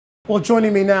Well,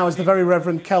 joining me now is the very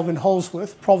Reverend Kelvin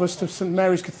Holdsworth, Provost of St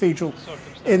Mary's Cathedral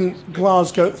in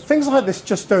Glasgow. Things like this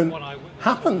just don't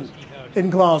happen in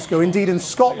Glasgow, indeed in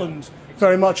Scotland,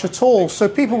 very much at all, so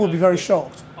people will be very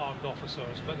shocked.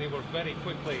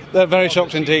 They're very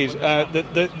shocked indeed.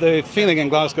 The feeling in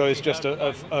Glasgow is just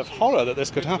of horror that this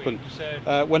could happen.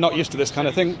 We're not used to this kind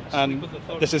of thing, and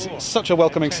this is such a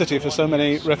welcoming city for so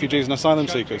many refugees and asylum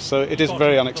seekers, so it is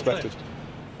very unexpected.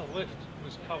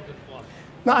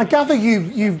 Now, I gather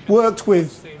you've worked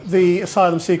with the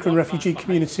asylum seeker and refugee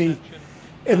community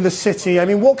in the city. I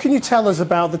mean, what can you tell us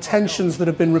about the tensions that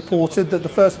have been reported, that the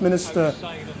First Minister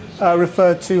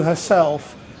referred to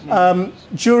herself,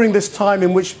 during this time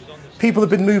in which people have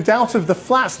been moved out of the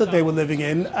flats that they were living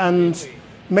in and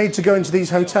made to go into these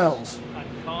hotels?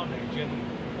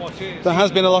 There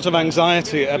has been a lot of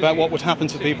anxiety about what would happen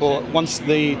to people once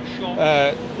the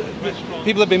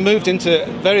people have been moved into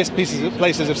various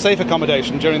places of safe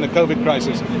accommodation during the COVID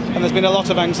crisis, and there's been a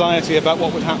lot of anxiety about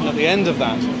what would happen at the end of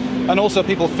that, and also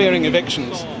people fearing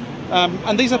evictions.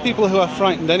 And these are people who are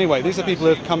frightened anyway. These are people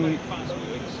who have come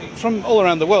from all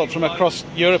around the world, from across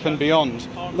Europe and beyond,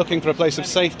 looking for a place of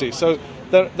safety. So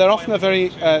they're often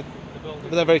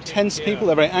they're very tense people,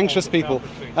 they're very anxious people,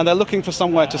 and they're looking for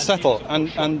somewhere to settle,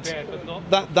 and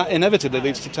that inevitably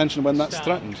leads to tension when that's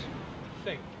threatened.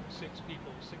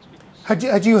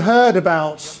 Had you heard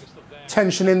about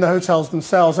tension in the hotels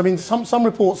themselves? I mean, some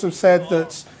reports have said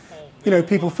that, you know,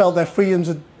 people felt their freedoms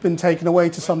had been taken away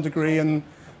to some degree, and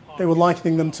they were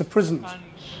likening them to prisons.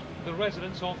 The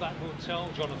residents of that hotel,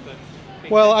 Jonathan.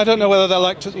 Well, I don't know whether they're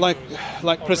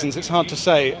like prisons. It's hard to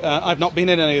say. I've not been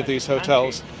in any of these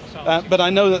hotels, but I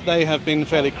know that they have been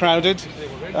fairly crowded,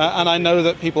 and I know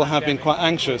that people have been quite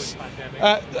anxious.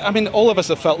 I mean, all of us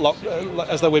have felt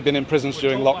as though we've been in prisons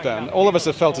during lockdown. All of us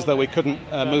have felt as though we couldn't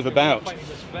move about.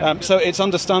 So it's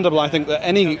understandable, I think, that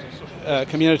any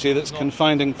community that's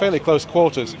confined in fairly close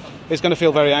quarters is going to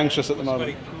feel very anxious at the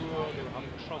moment.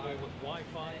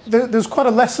 There's quite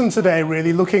a lesson today,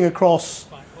 really, looking across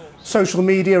social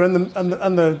media and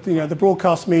the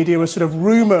broadcast media, a sort of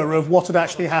rumour of what had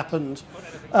actually happened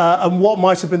and what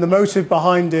might have been the motive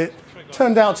behind it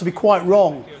turned out to be quite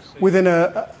wrong within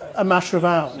a matter of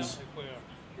hours.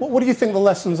 What do you think the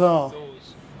lessons are?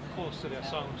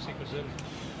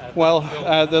 Well,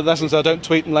 the lessons are don't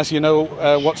tweet unless you know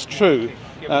what's true,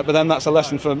 but then that's a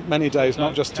lesson for many days,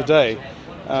 not just today.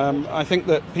 I think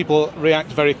that people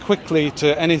react very quickly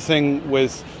to anything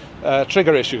with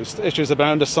trigger issues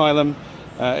around asylum,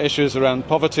 issues around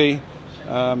poverty,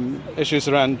 issues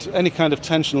around any kind of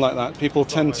tension like that. People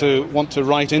tend to want to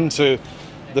write into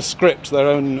the script their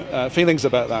own feelings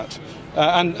about that.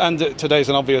 And today's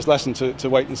an obvious lesson to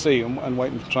wait and see and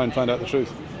wait and try and find out the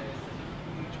truth.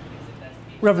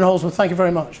 Reverend Holdsworth, thank you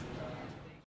very much.